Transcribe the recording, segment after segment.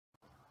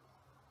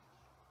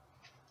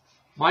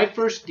My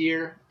First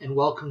Deer and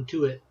Welcome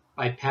to It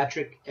by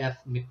Patrick F.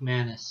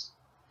 McManus.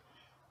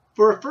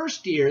 For a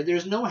first deer,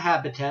 there's no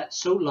habitat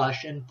so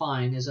lush and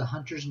fine as a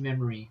hunter's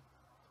memory.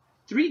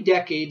 3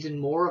 decades and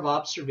more of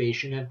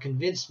observation have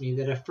convinced me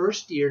that a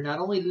first deer not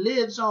only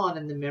lives on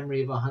in the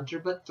memory of a hunter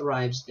but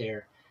thrives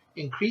there,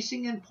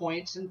 increasing in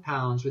points and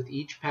pounds with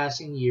each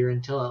passing year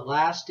until at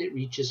last it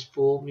reaches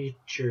full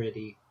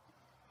maturity,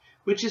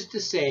 which is to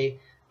say,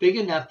 big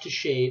enough to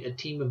shade a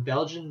team of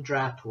Belgian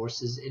draft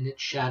horses in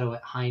its shadow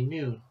at high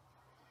noon.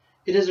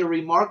 It is a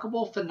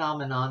remarkable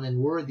phenomenon and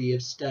worthy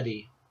of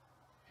study.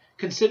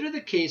 Consider the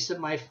case of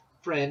my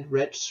friend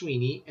Wretch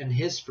Sweeney and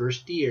his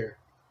first deer.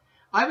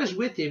 I was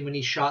with him when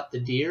he shot the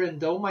deer, and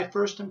though my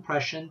first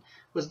impression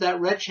was that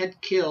Wretch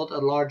had killed a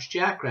large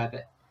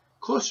jackrabbit,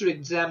 closer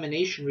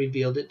examination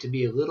revealed it to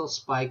be a little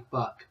spike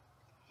buck.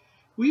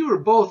 We were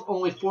both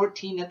only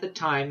 14 at the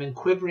time and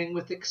quivering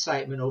with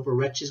excitement over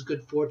Wretch's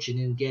good fortune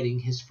in getting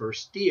his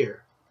first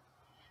deer.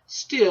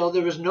 Still,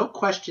 there was no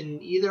question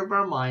in either of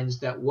our minds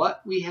that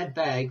what we had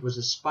bagged was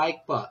a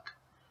spike buck,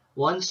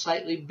 one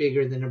slightly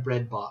bigger than a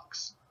bread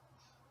box.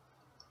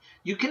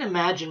 You can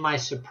imagine my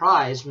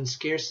surprise when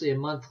scarcely a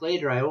month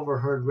later I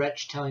overheard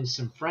Wretch telling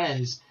some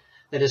friends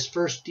that his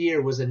first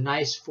deer was a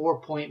nice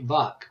 4-point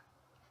buck.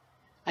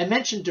 I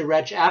mentioned to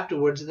Wretch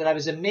afterwards that I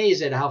was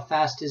amazed at how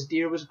fast his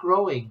deer was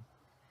growing.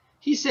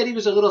 He said he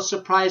was a little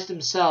surprised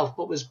himself,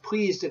 but was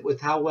pleased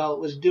with how well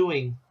it was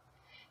doing.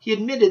 He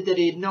admitted that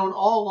he had known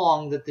all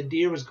along that the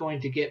deer was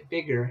going to get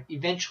bigger,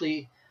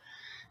 eventually,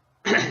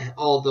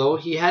 although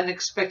he hadn't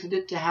expected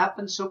it to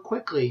happen so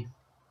quickly.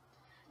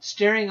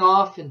 Staring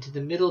off into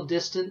the middle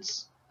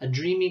distance, a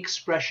dreamy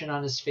expression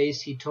on his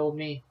face, he told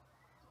me,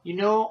 "You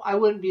know, I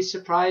wouldn't be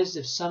surprised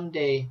if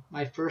someday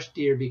my first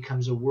deer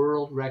becomes a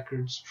world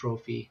records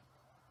trophy."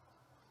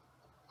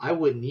 I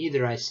wouldn't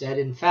either, I said.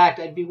 In fact,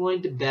 I'd be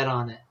willing to bet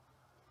on it.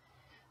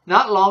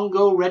 Not long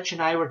ago, Wretch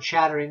and I were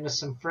chattering with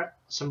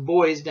some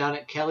boys down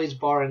at Kelly's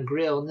Bar and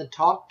Grill, and the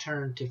talk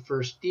turned to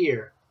first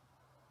deer.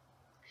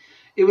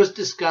 It was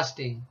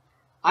disgusting.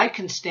 I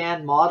can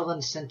stand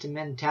maudlin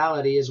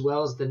sentimentality as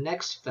well as the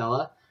next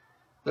fella,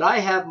 but I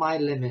have my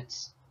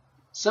limits.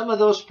 Some of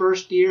those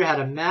first deer had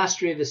a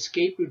mastery of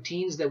escape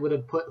routines that would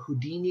have put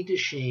Houdini to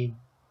shame.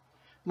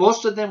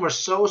 Most of them were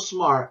so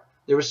smart,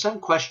 there was some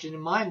question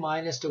in my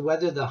mind as to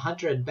whether the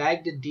hunter had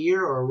bagged a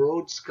deer or a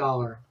Rhodes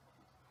Scholar.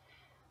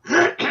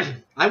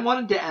 I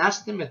wanted to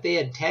ask them if they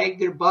had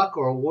tagged their buck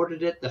or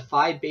awarded it the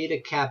Phi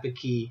Beta Kappa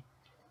key.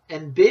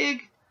 And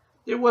big?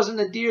 There wasn't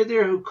a deer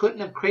there who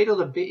couldn't have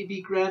cradled a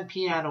baby grand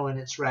piano in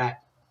its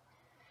rack.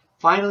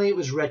 Finally, it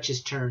was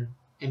Wretch's turn,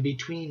 and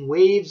between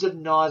waves of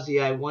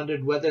nausea I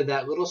wondered whether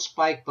that little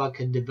spike buck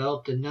had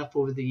developed enough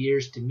over the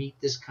years to meet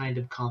this kind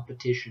of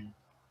competition.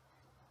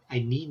 I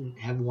needn't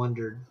have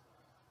wondered.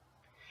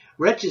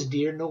 Wretch's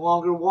deer no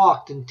longer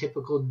walked in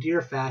typical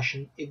deer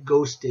fashion. It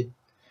ghosted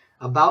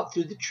about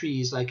through the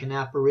trees like an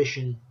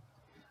apparition.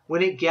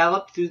 When it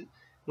galloped,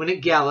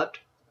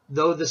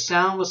 though the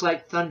sound was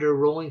like thunder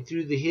rolling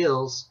through the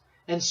hills,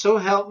 and so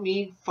help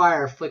me,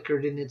 fire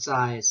flickered in its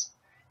eyes.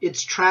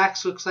 Its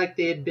tracks looked like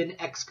they had been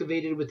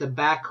excavated with a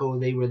backhoe,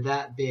 they were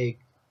that big.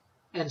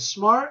 And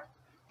smart?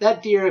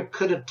 That deer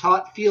could have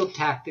taught field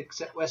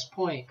tactics at West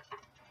Point.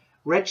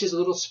 Wretch's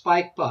little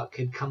spike buck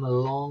had come a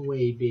long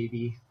way,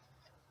 baby.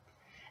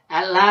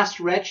 At last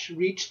Wretch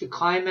reached the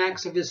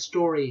climax of his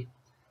story.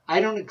 "I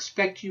don't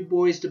expect you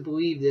boys to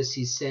believe this,"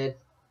 he said,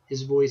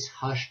 his voice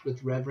hushed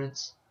with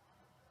reverence.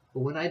 "But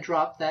when I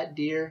dropped that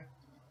deer,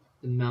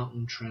 the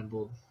mountain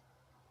trembled."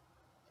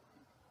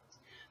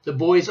 The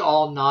boys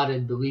all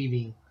nodded,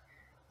 believing.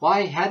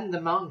 Why, hadn't the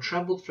mountain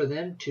trembled for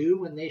them too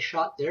when they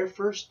shot their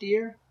first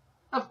deer?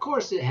 Of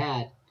course it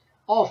had.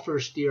 All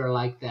first deer are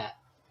like that.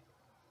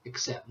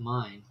 Except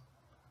mine.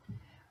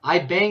 I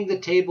banged the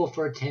table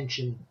for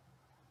attention.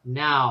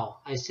 "Now,"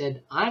 I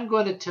said, "I'm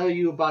going to tell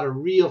you about a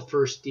real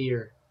first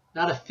deer.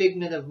 Not a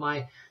figment of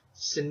my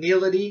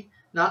senility,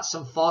 not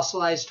some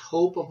fossilized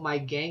hope of my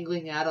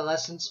gangling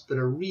adolescence, but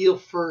a real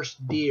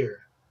first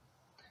deer."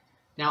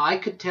 Now I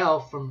could tell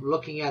from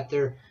looking at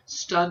their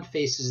stunned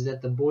faces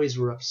that the boys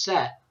were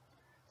upset.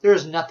 There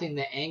is nothing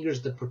that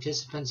angers the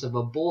participants of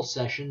a bull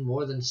session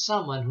more than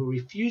someone who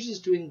refuses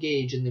to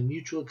engage in the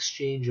mutual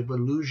exchange of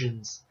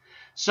illusions,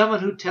 someone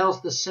who tells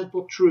the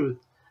simple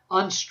truth,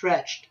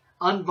 unstretched,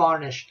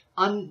 unvarnished,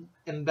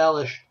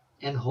 unembellished,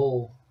 and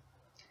whole.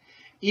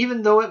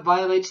 "Even though it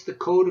violates the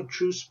code of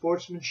true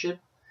sportsmanship,"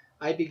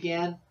 I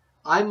began,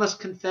 "I must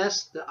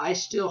confess that I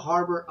still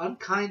harbor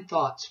unkind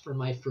thoughts for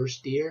my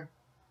first deer.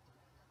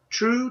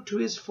 True to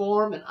his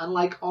form and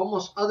unlike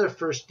almost other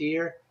first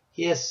deer,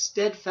 he has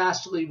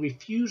steadfastly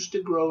refused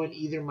to grow in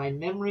either my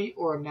memory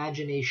or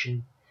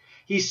imagination.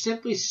 He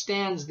simply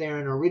stands there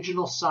in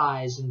original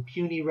size and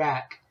puny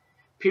rack,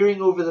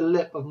 peering over the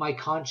lip of my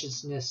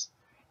consciousness,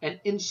 an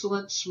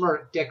insolent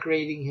smirk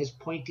decorating his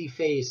pointy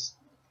face.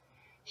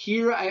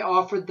 Here I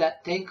offered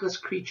that thankless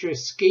creature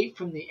escape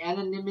from the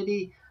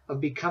anonymity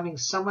of becoming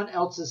someone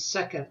else's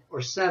second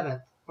or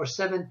seventh or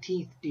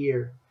 17th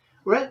deer,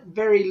 or at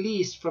very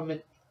least from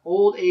an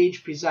old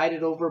age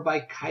presided over by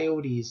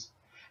coyotes.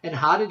 And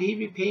how did he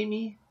repay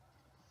me?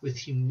 With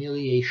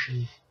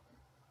humiliation.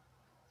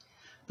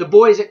 The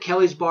boys at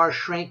Kelly's bar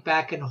shrank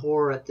back in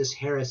horror at this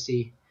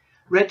heresy.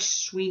 Wretch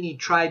Sweeney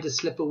tried to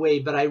slip away,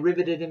 but I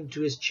riveted him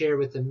to his chair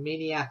with a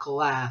maniacal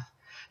laugh.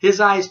 His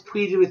eyes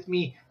pleaded with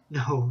me.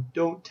 No,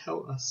 don't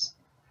tell us.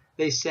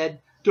 They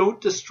said,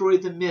 don't destroy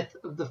the myth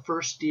of the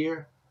first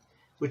deer,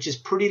 which is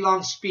pretty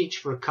long speech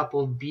for a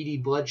couple of beady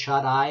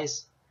bloodshot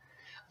eyes.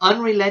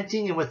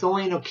 Unrelenting and with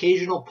only an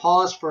occasional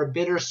pause for a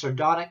bitter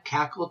sardonic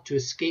cackle to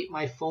escape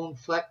my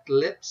foam-flecked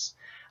lips,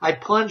 I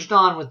plunged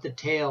on with the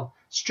tale,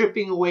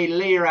 stripping away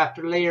layer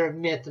after layer of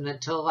myth, and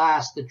until at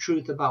last the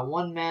truth about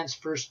one man's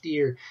first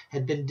deer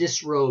had been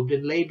disrobed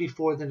and lay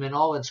before them in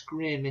all its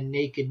grim and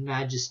naked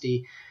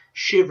majesty,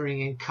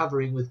 shivering and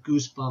covering with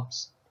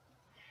goosebumps.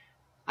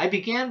 I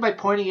began by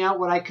pointing out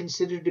what I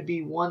considered to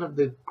be one of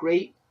the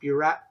great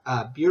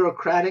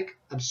bureaucratic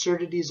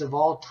absurdities of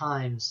all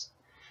times,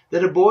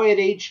 that a boy at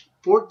age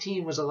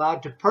 14 was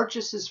allowed to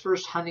purchase his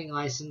first hunting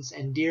license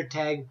and deer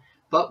tag,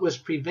 but was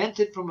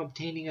prevented from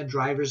obtaining a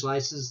driver's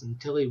license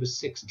until he was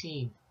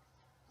 16.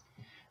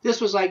 This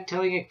was like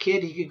telling a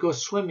kid he could go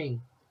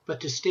swimming,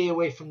 but to stay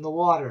away from the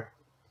water.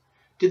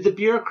 Did the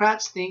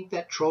bureaucrats think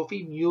that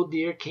trophy mule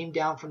deer came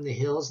down from the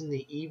hills in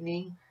the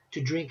evening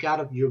to drink out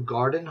of your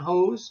garden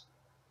hose?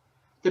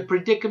 The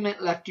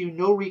predicament left you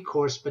no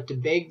recourse but to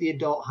beg the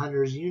adult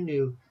hunters you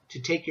knew to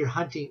take you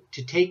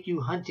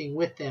hunting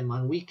with them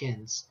on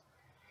weekends.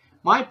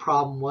 My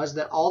problem was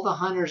that all the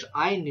hunters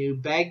I knew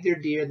bagged their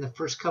deer in the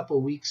first couple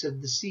of weeks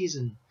of the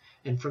season,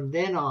 and from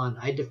then on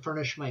I had to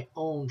furnish my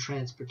own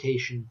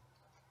transportation.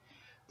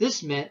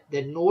 This meant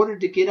that in order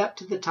to get up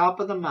to the top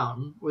of the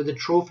mountain where the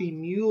trophy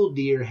mule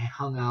deer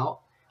hung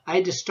out, I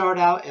had to start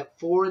out at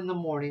 4 in the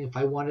morning if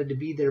I wanted to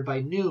be there by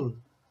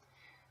noon.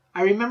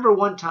 I remember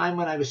one time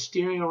when I was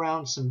steering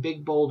around some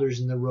big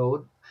boulders in the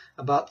road,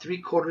 about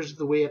 3/4 of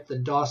the way up the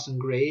Dawson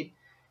grade,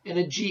 and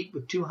a Jeep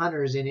with 2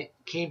 hunters in it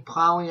came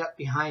plowing up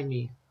behind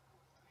me.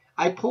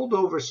 I pulled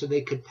over so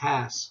they could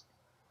pass.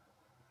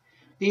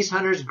 These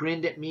hunters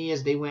grinned at me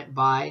as they went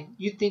by.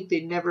 You'd think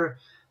they'd never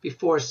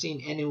before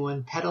seen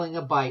anyone pedaling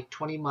a bike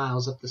 20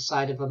 miles up the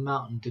side of a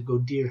mountain to go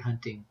deer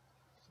hunting.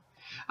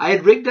 I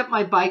had rigged up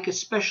my bike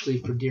especially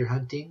for deer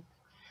hunting.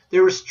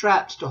 There were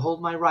straps to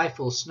hold my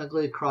rifle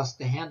snugly across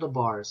the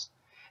handlebars,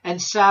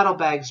 and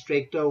saddlebags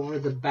draped over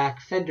the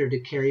back fender to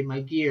carry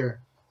my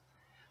gear.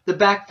 The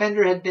back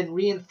fender had been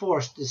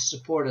reinforced to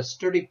support a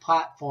sturdy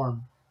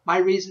platform, my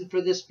reason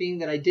for this being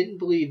that I didn't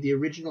believe the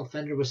original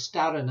fender was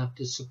stout enough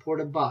to support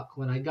a buck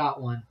when I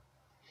got one.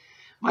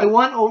 My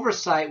one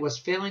oversight was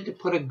failing to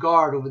put a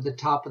guard over the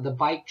top of the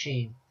bike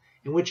chain,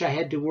 in which I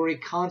had to worry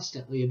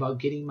constantly about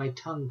getting my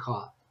tongue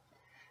caught.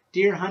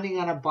 Deer hunting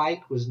on a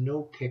bike was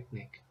no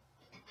picnic.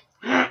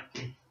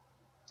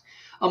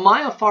 A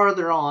mile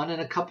farther on,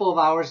 and a couple of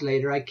hours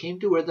later, I came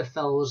to where the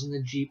fellows in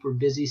the Jeep were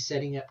busy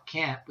setting up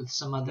camp with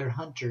some other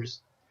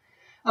hunters.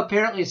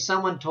 Apparently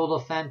someone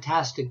told a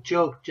fantastic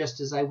joke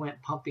just as I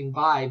went pumping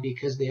by,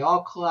 because they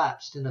all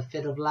collapsed in a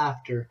fit of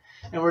laughter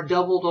and were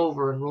doubled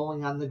over and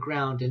rolling on the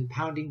ground and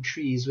pounding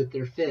trees with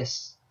their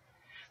fists.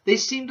 They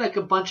seemed like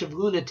a bunch of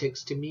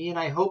lunatics to me, and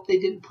I hoped they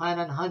didn't plan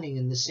on hunting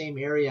in the same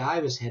area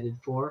I was headed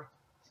for.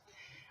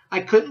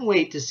 I couldn't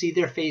wait to see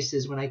their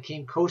faces when I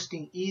came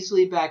coasting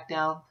easily back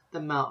down the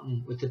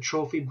mountain with the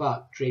trophy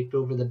buck draped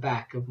over the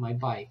back of my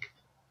bike.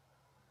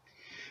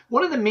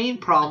 One of the main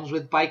problems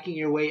with biking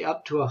your way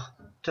up to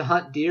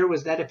hunt deer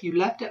was that if you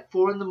left at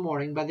 4 in the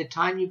morning, by the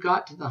time you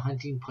got to the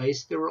hunting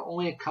place, there were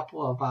only a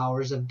couple of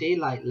hours of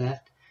daylight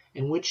left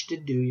in which to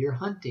do your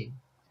hunting.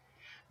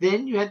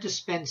 Then you had to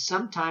spend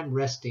some time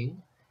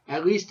resting,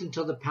 at least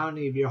until the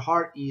pounding of your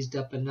heart eased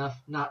up enough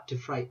not to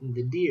frighten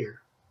the deer.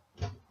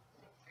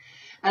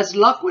 As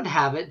luck would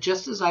have it,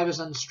 just as I was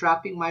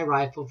unstrapping my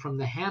rifle from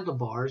the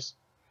handlebars,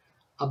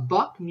 a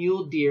buck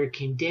mule deer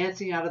came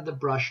dancing out of the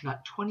brush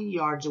not 20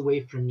 yards away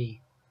from me.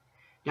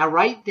 Now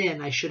right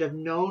then I should have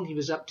known he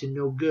was up to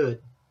no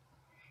good.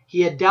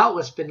 He had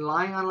doubtless been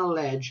lying on a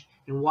ledge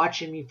and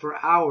watching me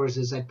for hours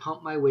as I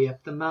pumped my way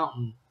up the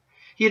mountain.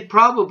 He had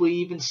probably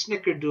even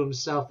snickered to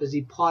himself as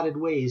he plotted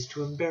ways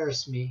to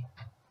embarrass me.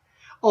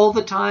 All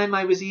the time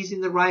I was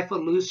easing the rifle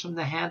loose from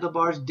the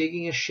handlebars,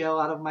 digging a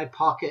shell out of my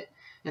pocket,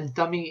 and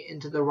thumbing it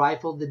into the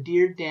rifle, the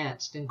deer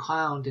danced and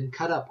clowned and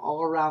cut up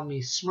all around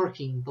me,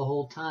 smirking the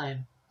whole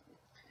time.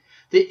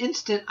 The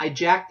instant I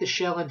jacked the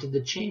shell into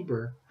the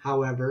chamber,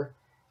 however,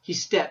 he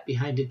stepped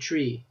behind a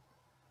tree.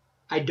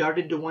 I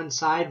darted to one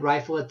side,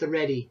 rifle at the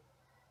ready.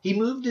 He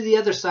moved to the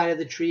other side of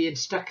the tree and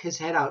stuck his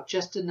head out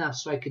just enough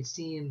so I could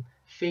see him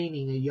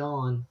feigning a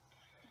yawn.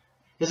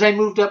 As I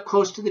moved up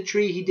close to the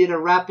tree, he did a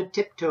rapid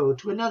tiptoe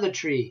to another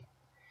tree.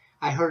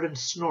 I heard him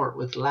snort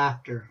with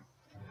laughter.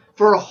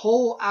 For a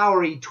whole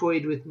hour he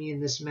toyed with me in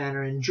this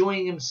manner,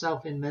 enjoying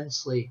himself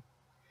immensely.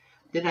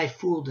 Then I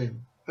fooled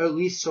him, or at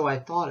least so I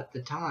thought at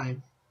the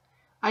time.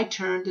 I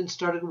turned and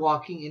started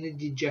walking in a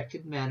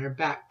dejected manner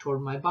back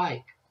toward my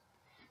bike,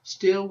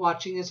 still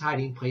watching his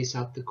hiding place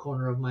out the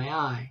corner of my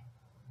eye.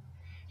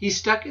 He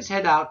stuck his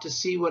head out to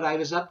see what I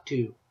was up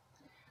to.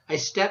 I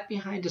stepped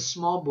behind a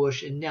small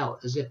bush and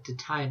knelt as if to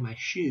tie my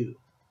shoe.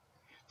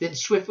 Then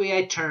swiftly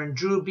I turned,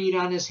 drew a bead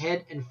on his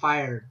head, and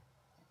fired.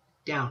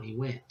 Down he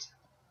went.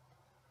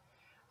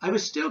 I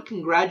was still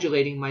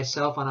congratulating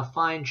myself on a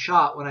fine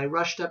shot when I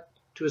rushed up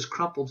to his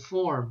crumpled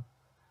form.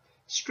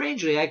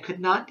 Strangely, I could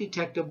not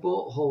detect a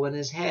bullet hole in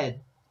his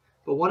head,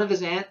 but one of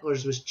his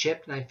antlers was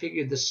chipped, and I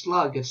figured the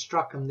slug had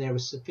struck him there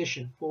with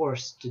sufficient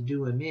force to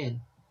do him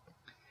in.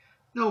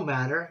 No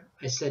matter,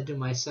 I said to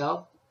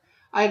myself.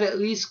 I have at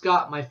least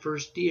got my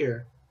first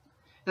deer.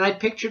 And I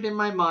pictured in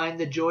my mind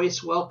the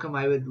joyous welcome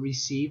I would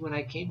receive when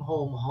I came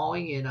home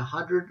hauling in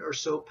 100 or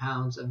so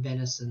pounds of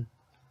venison.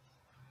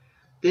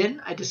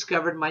 Then I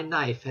discovered my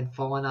knife had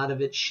fallen out of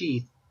its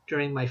sheath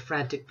during my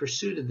frantic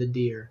pursuit of the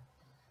deer.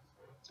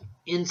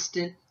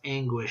 Instant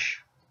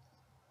anguish.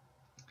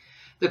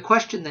 The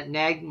question that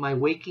nagged my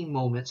waking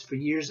moments for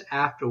years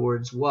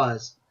afterwards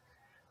was,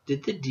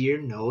 did the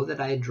deer know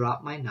that I had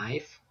dropped my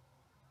knife?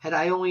 Had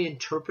I only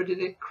interpreted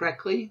it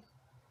correctly?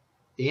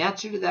 The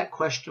answer to that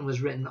question was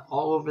written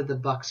all over the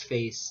buck's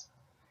face.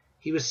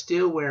 He was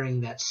still wearing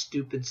that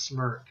stupid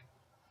smirk.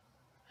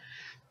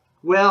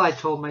 Well, I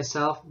told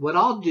myself, what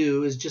I'll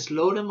do is just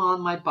load him on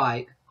my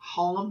bike,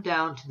 haul him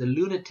down to the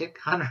lunatic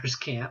hunters'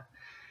 camp,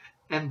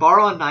 and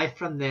borrow a knife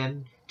from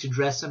them to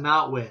dress him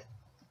out with.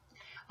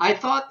 I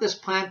thought this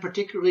plan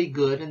particularly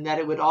good and that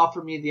it would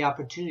offer me the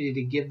opportunity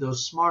to give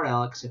those smart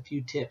Alecks a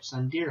few tips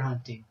on deer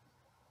hunting.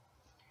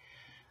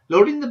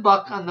 Loading the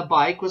buck on the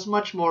bike was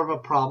much more of a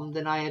problem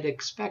than I had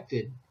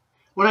expected.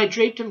 When I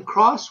draped him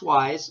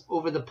crosswise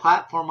over the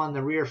platform on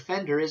the rear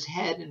fender, his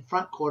head and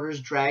front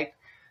quarters dragged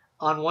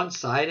on one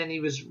side and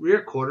he was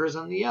rear quarters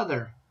on the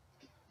other.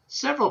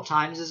 Several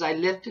times as I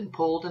lifted and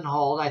pulled and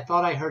hauled, I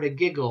thought I heard a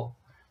giggle,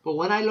 but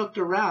when I looked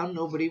around,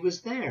 nobody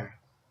was there.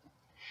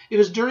 It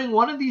was during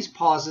one of these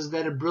pauses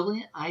that a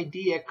brilliant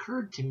idea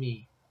occurred to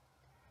me.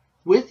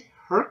 With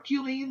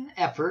Herculean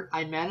effort,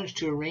 I managed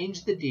to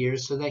arrange the deer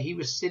so that he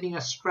was sitting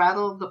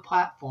astraddle of the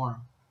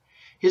platform,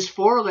 his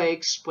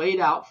forelegs splayed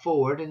out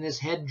forward and his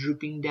head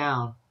drooping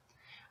down.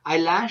 I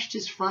lashed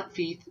his front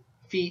feet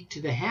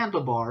to the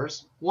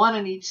handlebars, one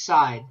on each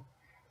side.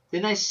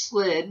 Then I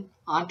slid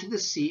onto the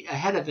seat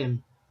ahead of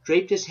him,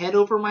 draped his head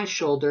over my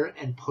shoulder,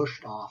 and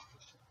pushed off.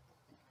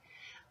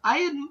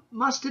 I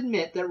must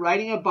admit that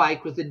riding a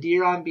bike with a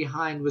deer on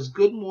behind was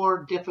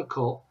more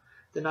difficult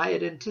than I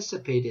had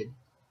anticipated.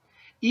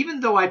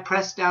 Even though I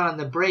pressed down on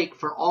the brake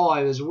for all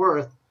I was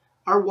worth,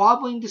 our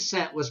wobbling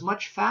descent was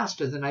much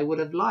faster than I would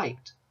have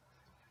liked.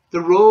 The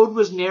road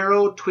was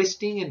narrow,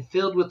 twisting, and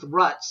filled with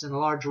ruts and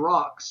large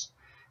rocks,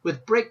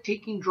 with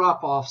breathtaking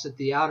drop-offs at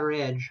the outer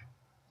edge.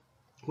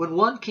 When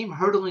one came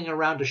hurtling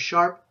around a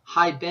sharp,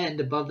 high bend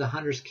above the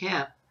hunter's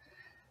camp,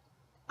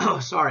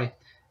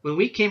 When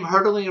we came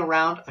hurtling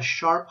around a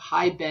sharp,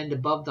 high bend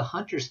above the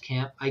hunter's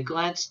camp, I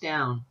glanced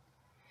down.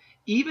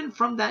 Even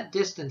from that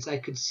distance, I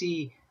could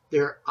see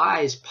their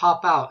eyes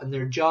pop out and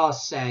their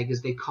jaws sag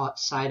as they caught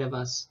sight of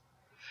us.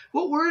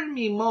 What worried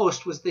me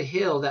most was the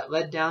hill that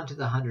led down to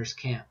the hunter's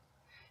camp.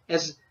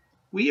 As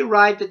we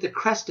arrived at the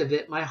crest of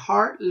it, my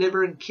heart,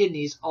 liver, and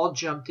kidneys all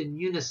jumped in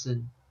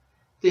unison.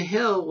 The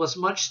hill was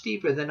much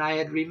steeper than I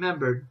had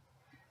remembered.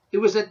 It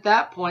was at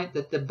that point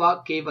that the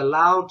buck gave a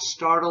loud,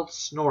 startled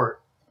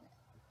snort.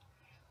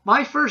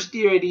 My first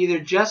deer had either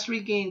just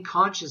regained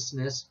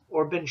consciousness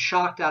or been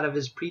shocked out of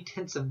his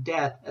pretense of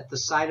death at the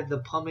sight of the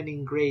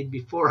plummeting grade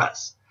before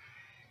us.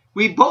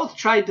 We both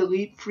tried to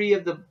leap free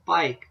of the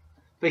bike,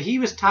 but he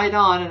was tied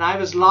on and I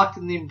was locked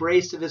in the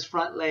embrace of his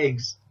front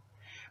legs.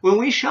 When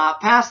we shot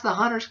past the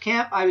hunter's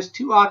camp, I was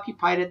too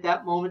occupied at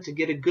that moment to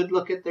get a good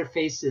look at their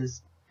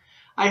faces.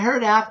 I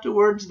heard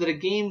afterwards that a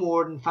game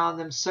warden found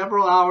them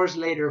several hours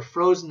later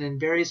frozen in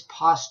various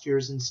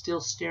postures and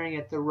still staring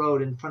at the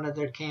road in front of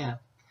their camp.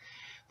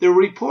 The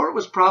report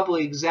was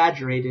probably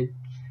exaggerated,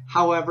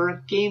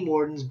 however, game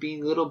wardens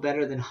being little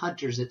better than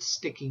hunters at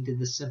sticking to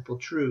the simple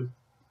truth.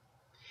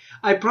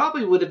 I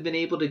probably would have been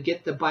able to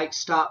get the bike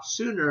stopped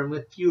sooner and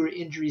with fewer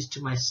injuries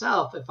to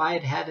myself if I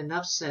had had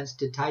enough sense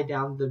to tie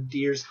down the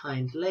deer's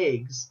hind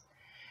legs.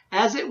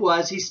 As it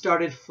was, he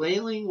started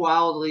flailing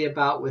wildly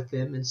about with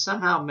them and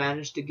somehow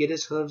managed to get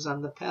his hooves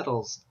on the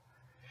pedals.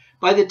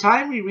 By the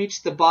time we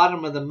reached the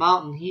bottom of the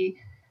mountain, he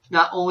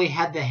not only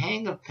had the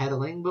hang of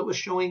pedaling, but was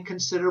showing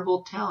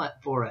considerable talent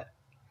for it.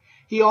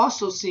 He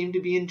also seemed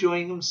to be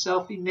enjoying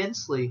himself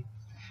immensely.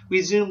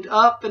 We zoomed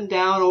up and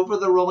down over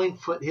the rolling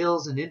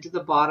foothills and into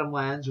the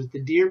bottomlands, with the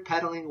deer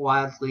pedaling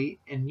wildly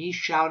and me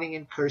shouting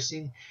and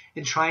cursing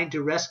and trying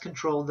to wrest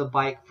control of the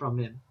bike from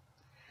him.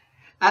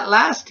 At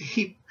last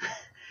he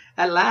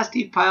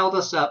piled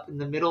us up in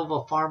the middle of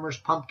a farmer's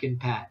pumpkin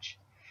patch.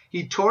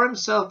 He tore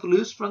himself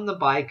loose from the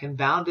bike and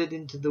bounded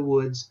into the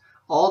woods,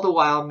 all the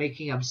while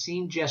making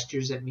obscene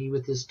gestures at me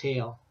with his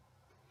tail.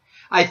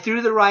 I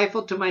threw the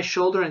rifle to my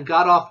shoulder and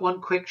got off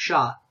one quick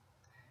shot.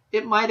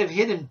 It might have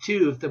hit him,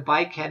 too, if the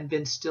bike hadn't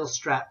been still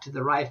strapped to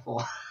the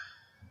rifle.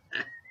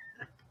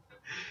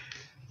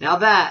 Now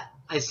that,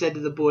 I said to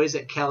the boys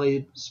at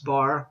Kelly's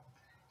bar,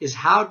 is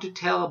how to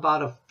tell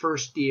about a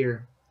first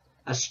deer.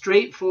 A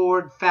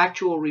straightforward,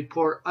 factual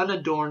report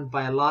unadorned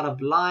by a lot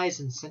of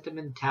lies and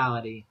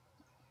sentimentality.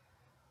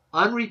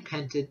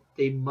 Unrepentant,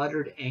 they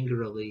muttered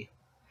angrily.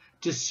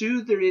 To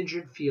soothe their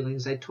injured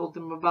feelings, I told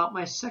them about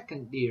my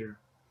second deer.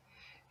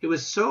 It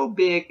was so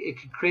big it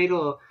could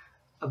cradle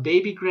a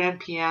baby grand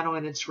piano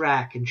in its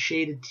rack and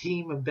shade a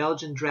team of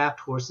Belgian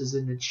draft horses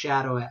in its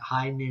shadow at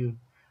high noon.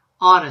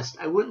 Honest,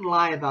 I wouldn't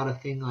lie about a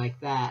thing like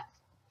that.